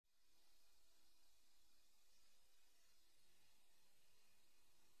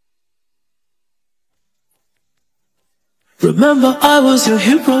Remember I was your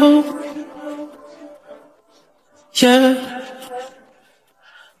hero, yeah.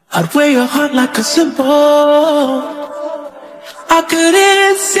 I'd wear your heart like a symbol. I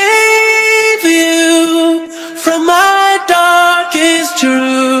couldn't save you from my darkest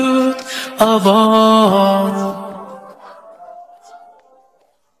truth of all.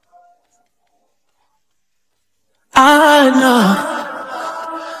 I know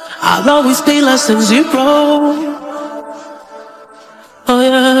I'll always be less than zero. Oh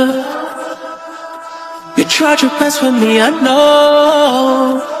yeah, you tried your best with me, I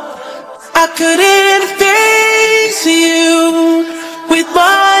know. I couldn't face you with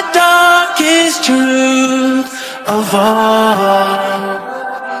my darkest truth of all.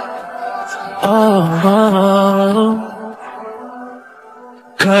 Oh,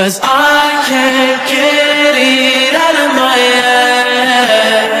 'cause I can't get it out of my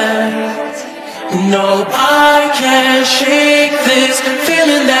head. No, I can't shake this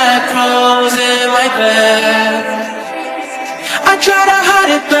feeling that crawls in my bed. I try to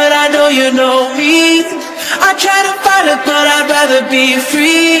hide it, but I know you know me. I try to fight it, but I'd rather be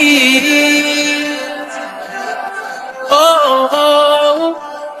free. Oh, oh,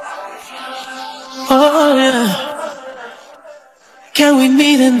 oh yeah. Can we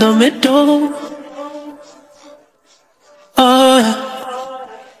meet in the middle? Oh yeah.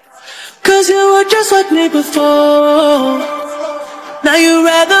 'Cause you were just like me before. Now you'd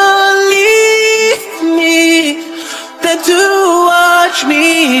rather leave me than to watch me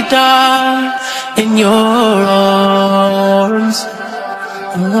die in your arms.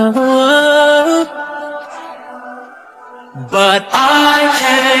 But I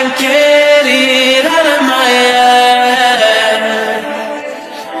can't get it out of my head.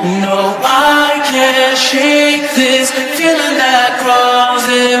 No, I can't shake this feeling that crawls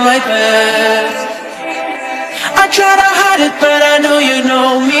in my bed. I try to hide it, but I know you know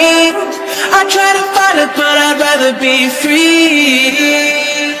me. I try to fight it, but I'd rather be free.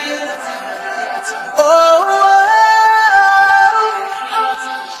 Oh,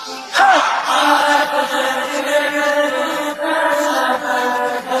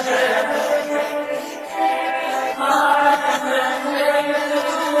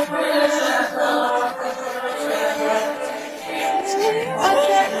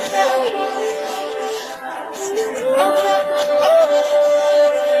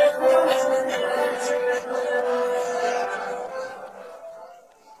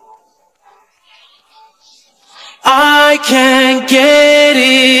 I can't get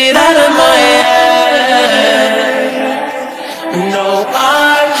it out of my head. No,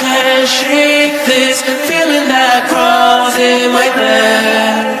 I can't shake this feeling that crawls in my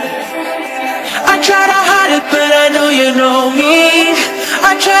bed. I try to hide it, but I know you know me.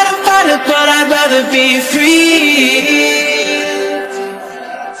 I try to fight it, but I'd rather be free.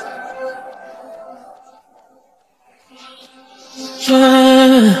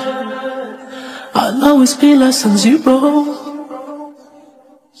 Yeah. I'll always be less than zero.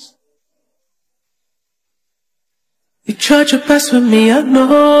 You tried your best with me, I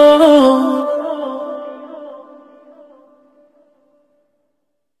know.